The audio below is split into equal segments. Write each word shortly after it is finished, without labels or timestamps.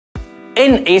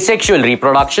In asexual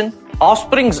reproduction,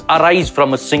 offsprings arise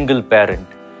from a single parent.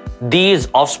 These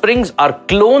offsprings are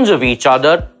clones of each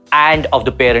other and of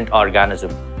the parent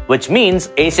organism, which means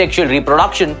asexual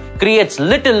reproduction creates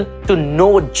little to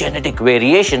no genetic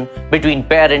variation between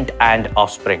parent and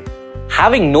offspring.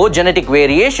 Having no genetic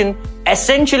variation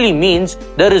essentially means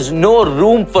there is no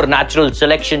room for natural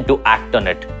selection to act on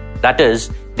it. That is,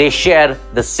 they share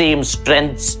the same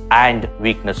strengths and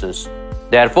weaknesses.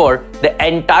 Therefore, the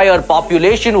entire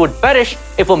population would perish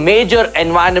if a major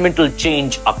environmental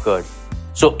change occurred.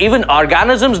 So even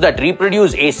organisms that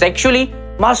reproduce asexually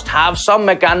must have some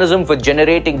mechanism for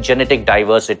generating genetic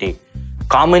diversity,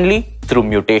 commonly through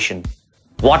mutation.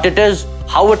 What it is,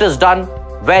 how it is done,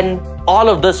 when, all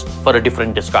of this for a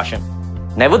different discussion.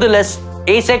 Nevertheless,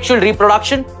 asexual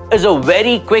reproduction is a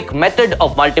very quick method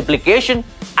of multiplication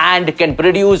and can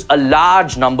produce a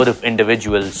large number of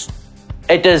individuals.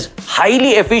 It is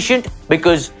highly efficient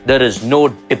because there is no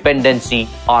dependency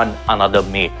on another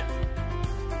mate.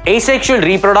 Asexual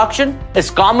reproduction is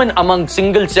common among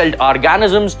single-celled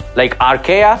organisms like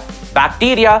archaea,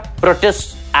 bacteria,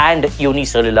 protists, and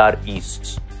unicellular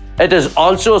yeasts. It is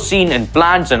also seen in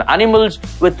plants and animals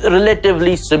with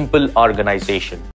relatively simple organization.